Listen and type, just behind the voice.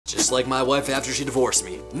Just like my wife after she divorced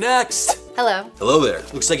me. Next! Hello. Hello there.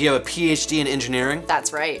 Looks like you have a PhD in engineering.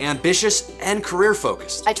 That's right. Ambitious and career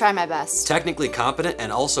focused. I try my best. Technically competent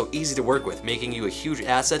and also easy to work with, making you a huge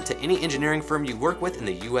asset to any engineering firm you work with in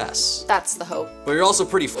the US. That's the hope. But you're also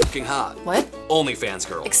pretty fucking hot. What? OnlyFans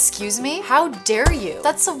girl. Excuse me? How dare you?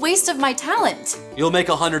 That's a waste of my talent. You'll make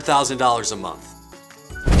 $100,000 a month.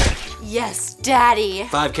 Yes, Daddy.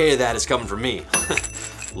 5K of that is coming from me.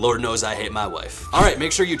 Lord knows I hate my wife. All right,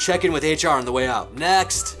 make sure you check in with HR on the way out.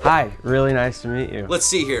 Next. Hi, really nice to meet you. Let's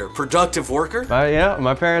see here. Productive worker?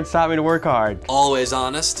 My parents taught me to work hard. Always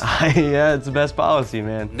honest. Yeah, it's the best policy,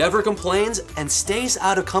 man. Never complains and stays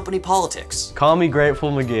out of company politics. Call me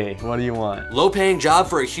Grateful McGee. What do you want? Low-paying job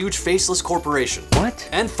for a huge faceless corporation. What?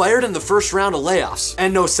 And fired in the first round of layoffs.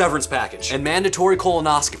 And no severance package. And mandatory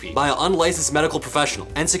colonoscopy by an unlicensed medical professional.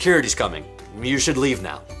 And security's coming. You should leave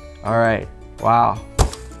now. All right. Wow.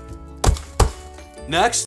 Next.